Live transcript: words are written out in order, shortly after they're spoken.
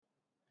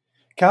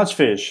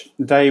Couchfish,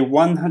 day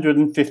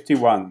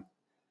 151.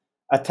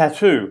 A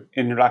tattoo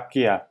in Rạch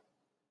Giá.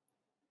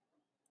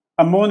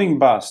 A morning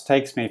bus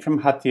takes me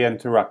from Hatien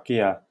to Rạch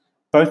Giá,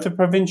 both the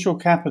provincial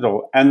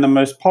capital and the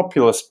most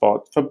popular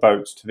spot for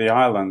boats to the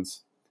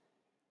islands.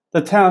 The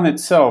town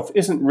itself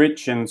isn't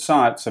rich in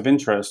sights of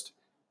interest,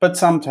 but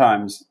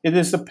sometimes it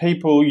is the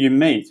people you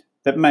meet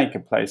that make a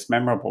place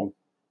memorable.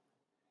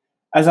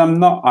 As I'm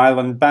not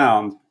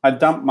island-bound, I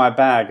dump my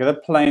bag at a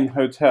plain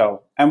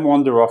hotel and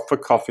wander off for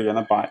coffee and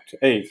a bite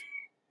to eat.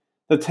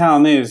 The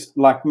town is,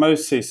 like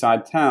most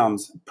seaside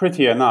towns,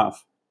 pretty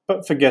enough,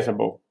 but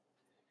forgettable.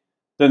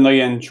 The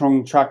Nguyen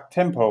Trung Trắc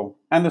Temple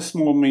and a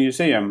small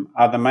museum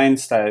are the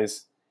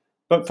mainstays,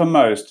 but for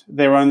most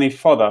they're only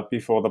fodder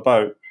before the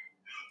boat.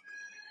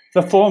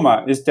 The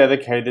former is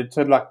dedicated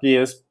to Rạch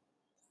Gia's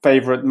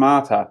favourite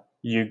martyr,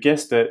 you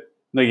guessed it,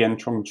 Nguyen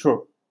Trung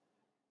Trắc.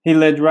 He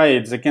led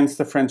raids against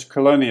the French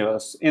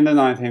colonialists in the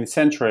 19th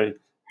century,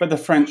 but the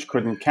French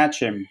couldn't catch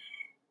him.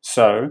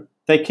 So,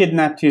 they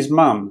kidnapped his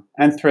mum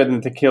and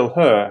threatened to kill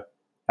her,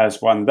 as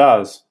one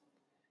does.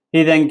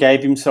 He then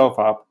gave himself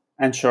up,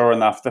 and sure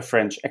enough the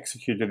French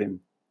executed him.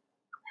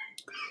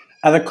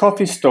 At a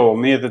coffee stall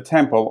near the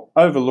temple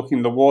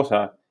overlooking the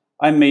water,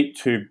 I meet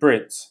two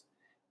Brits.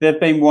 They've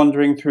been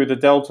wandering through the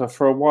delta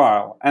for a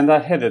while and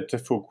are headed to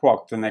Phu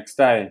Quoc the next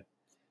day.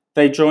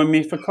 They join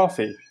me for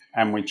coffee,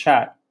 and we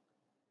chat.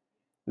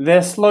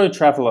 They're slow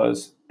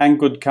travellers and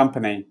good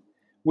company.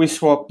 We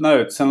swap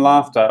notes and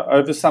laughter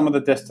over some of the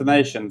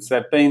destinations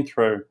they've been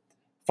through.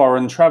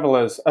 Foreign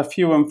travellers are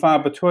few and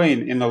far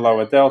between in the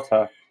lower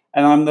delta,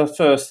 and I'm the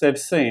first they've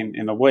seen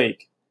in a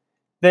week.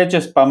 They're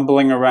just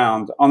bumbling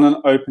around on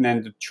an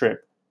open-ended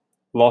trip.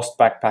 Lost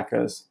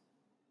backpackers.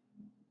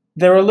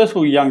 They're a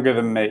little younger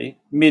than me,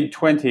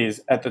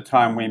 mid-20s at the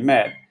time we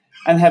met,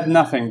 and have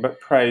nothing but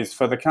praise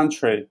for the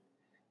country.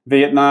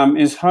 Vietnam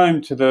is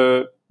home to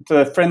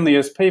the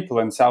friendliest people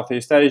in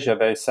Southeast Asia,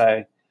 they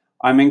say.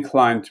 I'm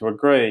inclined to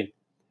agree.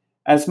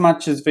 As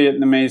much as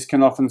Vietnamese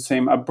can often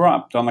seem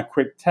abrupt on a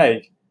quick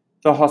take,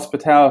 the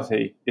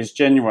hospitality is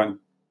genuine.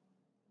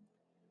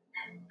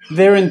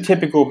 They're in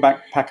typical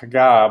backpacker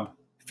garb,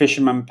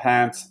 fisherman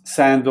pants,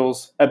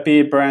 sandals, a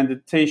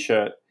beer-branded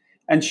t-shirt,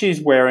 and she's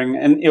wearing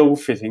an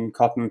ill-fitting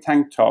cotton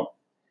tank top.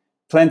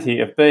 Plenty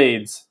of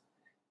beads.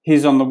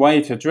 He's on the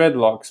way to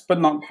dreadlocks, but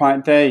not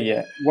quite there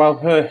yet, while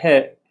her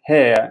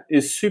hair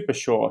is super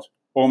short,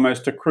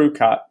 almost a crew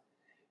cut.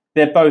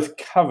 They're both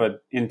covered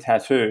in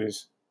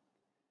tattoos.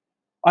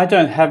 I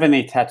don't have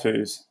any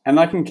tattoos, and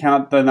I can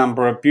count the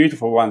number of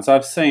beautiful ones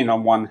I've seen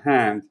on one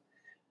hand.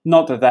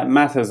 Not that that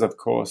matters, of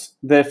course.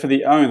 They're for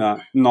the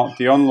owner, not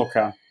the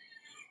onlooker.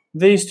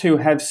 These two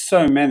have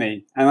so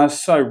many, and are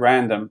so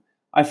random,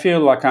 I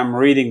feel like I'm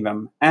reading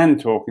them and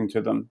talking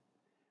to them.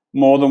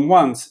 More than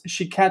once,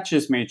 she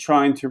catches me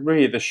trying to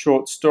read a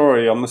short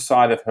story on the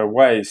side of her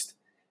waist.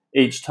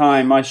 Each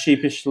time I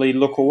sheepishly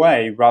look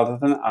away rather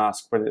than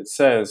ask what it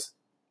says.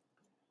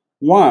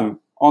 One,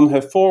 on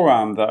her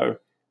forearm though,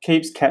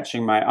 keeps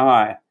catching my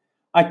eye.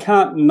 I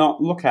can't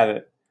not look at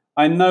it.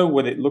 I know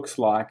what it looks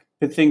like,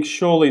 but think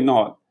surely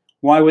not.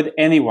 Why would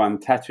anyone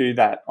tattoo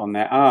that on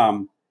their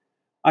arm?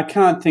 I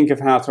can't think of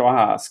how to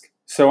ask,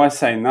 so I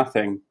say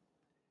nothing.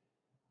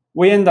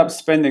 We end up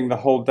spending the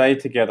whole day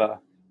together,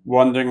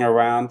 wandering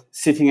around,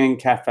 sitting in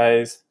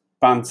cafes,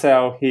 bun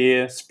sao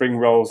here, spring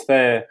rolls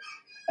there.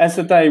 As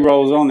the day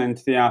rolls on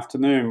into the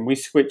afternoon, we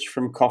switch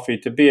from coffee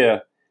to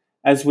beer.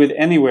 As with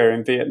anywhere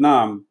in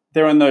Vietnam,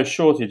 there are no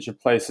shortage of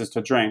places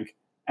to drink,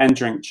 and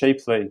drink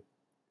cheaply.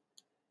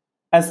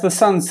 As the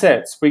sun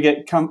sets, we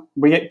get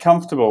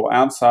comfortable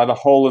outside a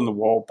hole in the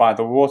wall by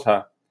the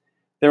water.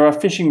 There are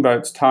fishing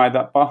boats tied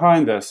up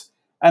behind us,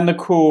 and the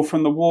cool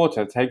from the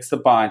water takes the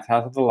bite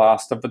out of the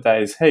last of the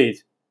day's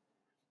heat.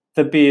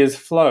 The beers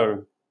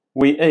flow.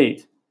 We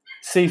eat.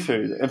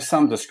 Seafood of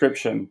some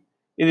description.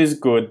 It is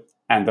good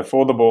and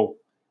affordable.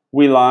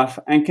 We laugh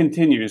and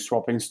continue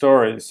swapping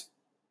stories.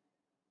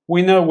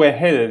 We know we're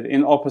headed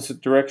in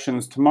opposite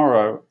directions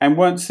tomorrow and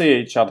won't see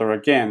each other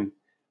again.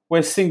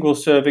 We're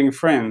single-serving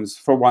friends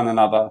for one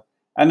another,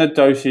 and the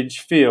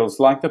dosage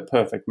feels like the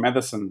perfect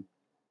medicine.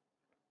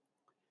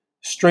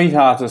 Street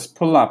artists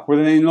pull up with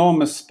an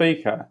enormous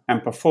speaker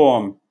and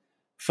perform.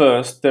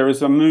 First, there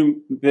is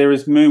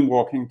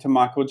moonwalking to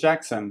Michael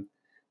Jackson.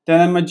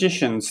 Then a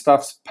magician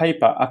stuffs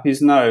paper up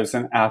his nose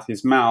and out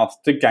his mouth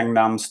to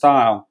Gangnam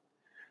Style.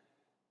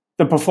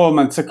 The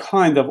performance are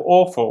kind of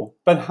awful,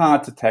 but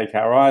hard to take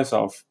our eyes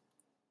off.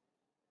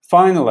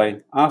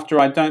 Finally, after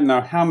I don't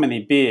know how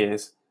many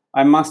beers,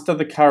 I muster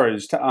the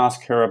courage to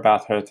ask her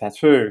about her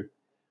tattoo.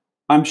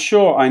 I'm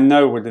sure I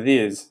know what it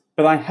is,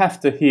 but I have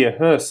to hear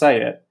her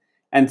say it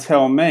and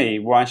tell me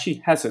why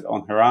she has it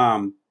on her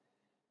arm.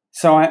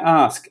 So I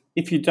ask,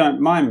 if you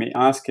don't mind me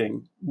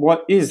asking,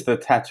 what is the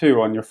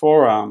tattoo on your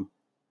forearm?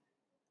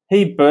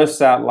 He bursts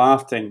out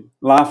laughing,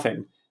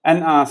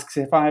 and asks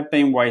if I have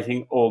been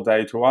waiting all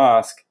day to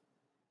ask.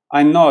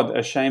 I nod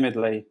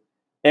ashamedly.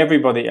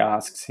 Everybody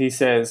asks, he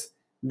says.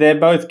 They're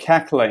both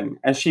cackling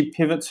as she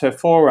pivots her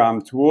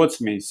forearm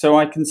towards me so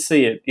I can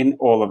see it in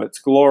all of its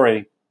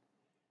glory.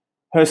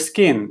 Her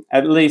skin,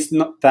 at least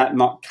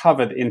not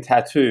covered in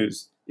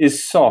tattoos,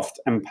 is soft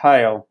and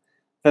pale.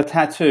 The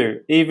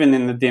tattoo, even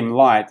in the dim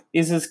light,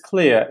 is as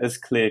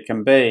clear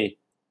can be.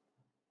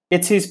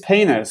 "It's his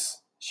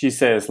penis," she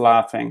says,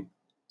 laughing.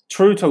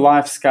 "True to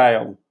life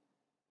scale."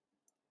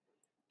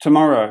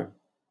 Tomorrow,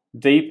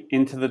 deep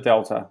into the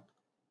Delta.